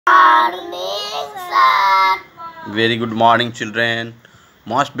Very good morning, children.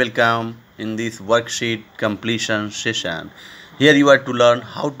 Most welcome in this worksheet completion session. Here you are to learn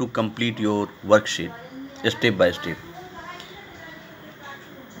how to complete your worksheet step by step.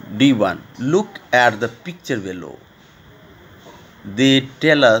 D1. Look at the picture below. They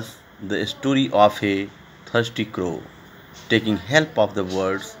tell us the story of a thirsty crow. Taking help of the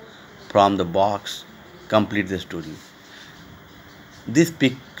words from the box, complete the story. This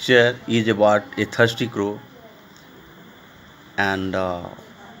picture is about a thirsty crow, and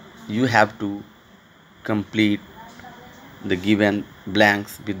you have to complete the given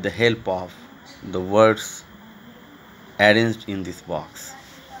blanks with the help of the words arranged in this box.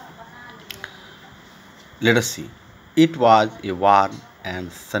 Let us see. It was a warm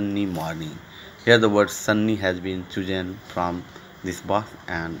and sunny morning. Here the word sunny has been chosen from this box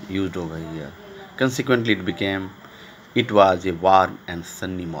and used over here. Consequently, it was a warm and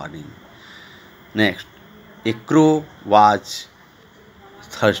sunny morning. Next, a crow was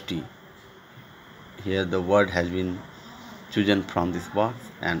thirsty. Here the word has been chosen from this box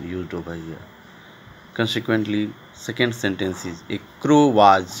and used over here. Consequently, second sentence is a crow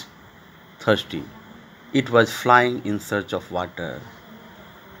was thirsty. It was flying in search of water.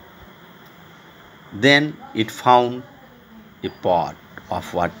 Then it found a pot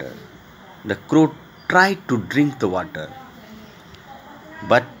of water. The crow tried to drink the water,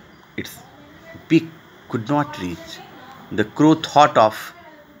 but its beak could not reach. The crow thought of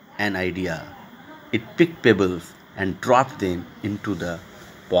an idea. It picked pebbles and dropped them into the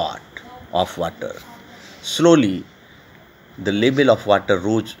pot of water. Slowly, the level of water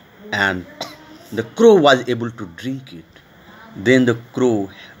rose and the crow was able to drink it. Then the crow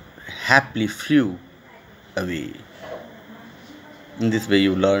happily flew away. In this way,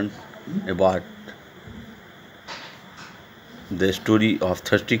 you learn about the story of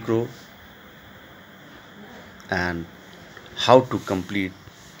thirsty crow and how to complete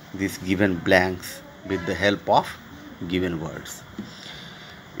these given blanks with the help of given words.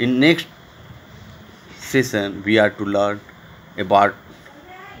 In next session, we are to learn about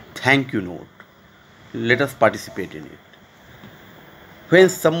thank you note. Let us participate in it. When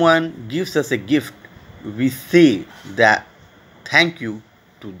someone gives us a gift, we say that thank you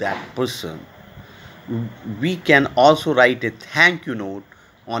to that person. We can also write a thank you note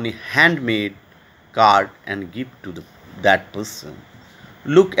on a handmade card and give to that person.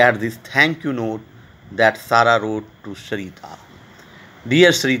 Look at this thank you note that Sarah wrote to Sharita.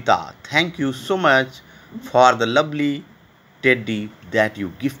 Dear Sharita, thank you so much for the lovely teddy that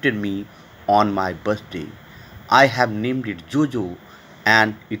you gifted me on my birthday. I have named it Jojo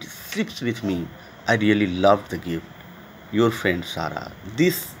and it sleeps with me. I really love the gift. Your friend Sarah.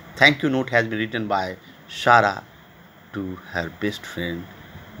 This thank you note has been written by Sarah to her best friend,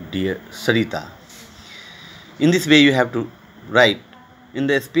 dear Sarita. In this way, you have to write in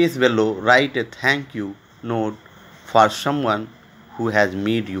the space below, write a thank you note for someone who has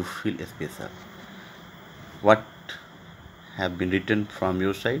made you feel special. What have been written from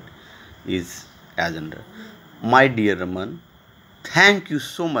your side is as under. My dear Raman, thank you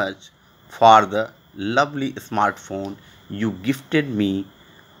so much for the lovely smartphone you gifted me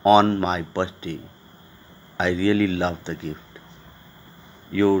on my birthday. I really love the gift.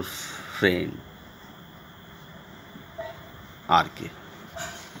 Your friend RK.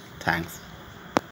 Thanks.